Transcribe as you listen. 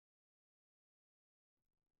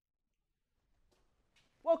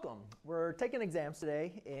Welcome. We're taking exams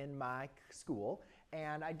today in my school,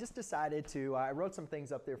 and I just decided to, I wrote some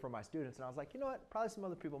things up there for my students, and I was like, you know what, probably some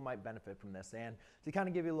other people might benefit from this. And to kind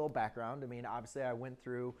of give you a little background, I mean, obviously I went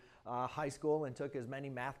through high school and took as many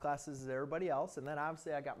math classes as everybody else, and then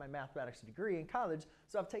obviously I got my mathematics degree in college,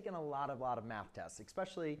 so I've taken a lot of math tests,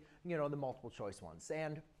 especially, you know, the multiple choice ones.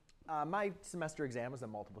 And my semester exam was a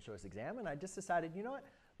multiple choice exam, and I just decided, you know what,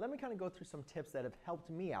 let me kind of go through some tips that have helped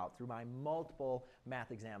me out through my multiple math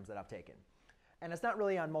exams that I've taken. And it's not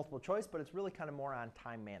really on multiple choice, but it's really kind of more on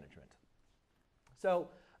time management. So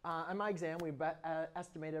on my exam, we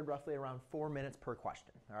estimated roughly around 4 minutes per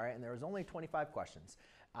question, all right? And there was only 25 questions.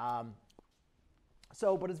 But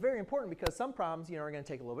it's very important because some problems, you know, are going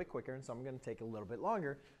to take a little bit quicker and some are going to take a little bit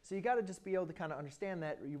longer. So you got to just be able to kind of understand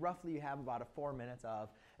that you roughly have about 4 minutes of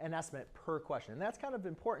an estimate per question. And that's kind of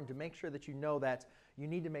important to make sure that you know that you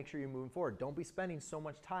need to make sure you're moving forward. Don't be spending so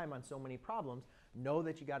much time on so many problems. Know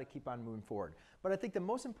that you got to keep on moving forward. But I think the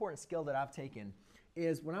most important skill that I've taken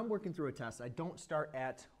is when I'm working through a test, I don't start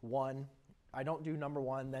at one. I don't do number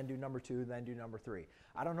one, then do number two, then do number three.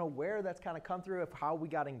 I don't know where that's kind of come through, of how we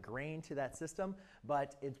got ingrained to that system,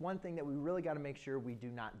 but it's one thing that we really got to make sure we do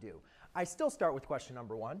not do. I still start with question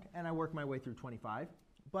number one, and I work my way through 25,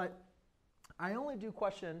 but I only do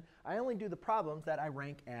the problems that I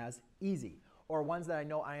rank as easy, or ones that I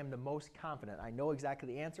know I am the most confident. I know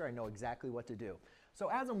exactly the answer, I know exactly what to do. So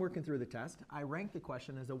as I'm working through the test, I rank the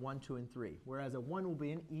question as a 1, 2, and 3, whereas a 1 will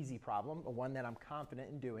be an easy problem, a one that I'm confident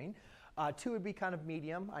in doing. 2 would be kind of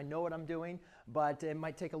medium. I know what I'm doing, but it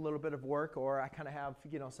might take a little bit of work, or I kind of have,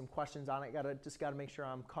 you know, some questions on it. Just got to make sure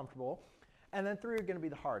I'm comfortable. And then 3 are going to be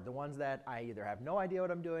the hard, the ones that I either have no idea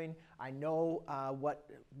what I'm doing, I know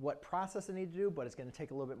what process I need to do, but it's going to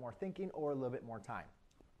take a little bit more thinking or a little bit more time.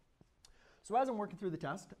 So as I'm working through the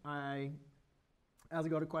test, as I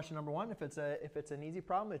go to question number 1, if it's an easy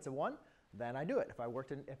problem, it's a 1, then I do it.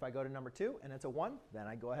 If I go to number 2 and it's a 1, then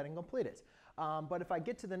I go ahead and complete it. But if I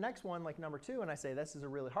get to the next one, like number 2, and I say this is a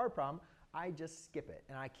really hard problem, I just skip it.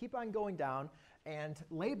 And I keep on going down and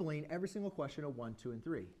labeling every single question a 1, 2, and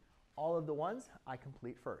 3. All of the ones I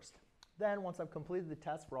complete first. Then once I've completed the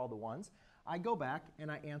test for all the ones, I go back and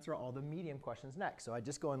I answer all the medium questions next. So I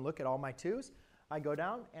just go and look at all my 2s. I go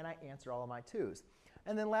down and I answer all of my 2s.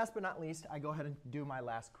 And then last but not least, I go ahead and do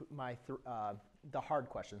the hard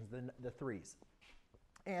questions, the 3s.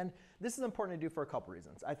 And this is important to do for a couple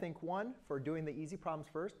reasons. I think one, for doing the easy problems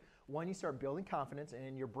first, one, you start building confidence, and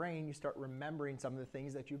in your brain you start remembering some of the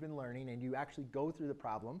things that you've been learning, and you actually go through the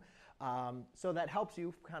problem. So that helps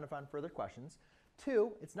you kind of on further questions.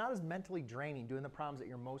 2, it's not as mentally draining doing the problems that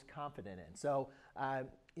you're most confident in. So,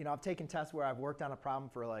 you know, I've taken tests where I've worked on a problem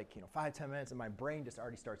for like, 5, 10 minutes and my brain just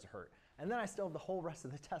already starts to hurt. And then I still have the whole rest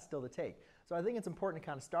of the test still to take. So I think it's important to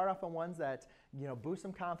kind of start off on ones that, boost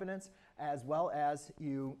some confidence, as well as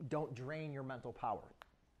you don't drain your mental power.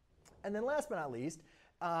 And then last but not least,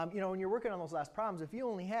 when you're working on those last problems, if you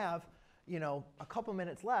only have a couple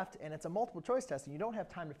minutes left and it's a multiple choice test and you don't have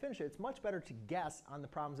time to finish it, it's much better to guess on the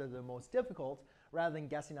problems that are the most difficult rather than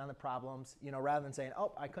guessing on the problems, rather than saying,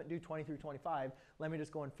 oh, I couldn't do 20 through 25, let me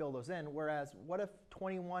just go and fill those in. Whereas what if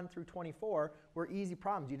 21 through 24 were easy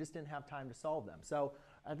problems, you just didn't have time to solve them. So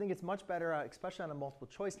I think it's much better, especially on a multiple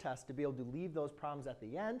choice test, to be able to leave those problems at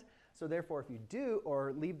the end. So therefore, if you do,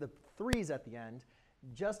 or leave the 3s at the end,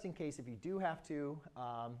 just in case if you do have to,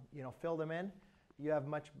 fill them in,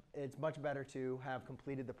 it's much better to have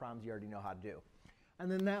completed the problems you already know how to do. And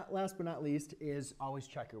then that, last but not least, is always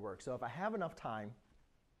check your work. So if I have enough time,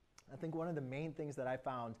 I think one of the main things that I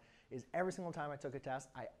found is every single time I took a test,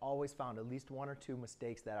 I always found at least 1 or 2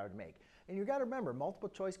 mistakes that I would make. And you got to remember, multiple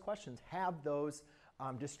choice questions have those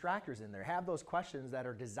distractors in there, have those questions that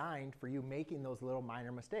are designed for you making those little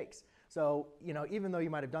minor mistakes. So, even though you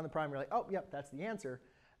might have done the problem, you're like, oh, yep, that's the answer.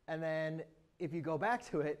 And then if you go back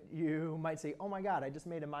to it, you might say, oh my God, I just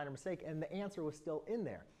made a minor mistake, and the answer was still in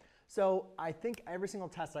there. So I think every single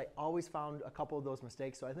test, I always found a couple of those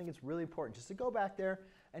mistakes. So I think it's really important just to go back there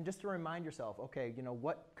and just to remind yourself, okay,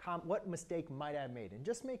 what mistake might I have made? And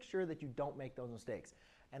just make sure that you don't make those mistakes.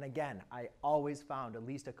 And again, I always found at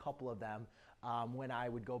least a couple of them when I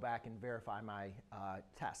would go back and verify my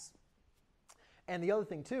tests. And the other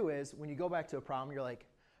thing too is when you go back to a problem, you're like,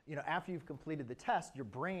 after you've completed the test, your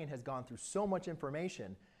brain has gone through so much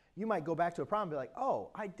information. You might go back to a problem and be like, oh,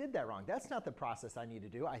 I did that wrong. That's not the process I need to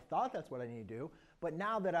do. I thought that's what I need to do. But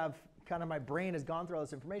now that my brain has gone through all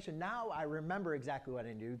this information, now I remember exactly what I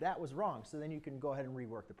need to do. That was wrong. So then you can go ahead and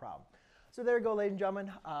rework the problem. So there you go, ladies and gentlemen.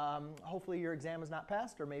 Hopefully your exam is not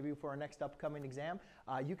passed, or maybe for our next upcoming exam,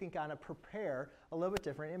 you can kind of prepare a little bit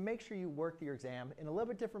different and make sure you work your exam in a little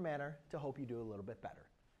bit different manner to hope you do a little bit better.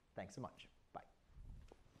 Thanks so much.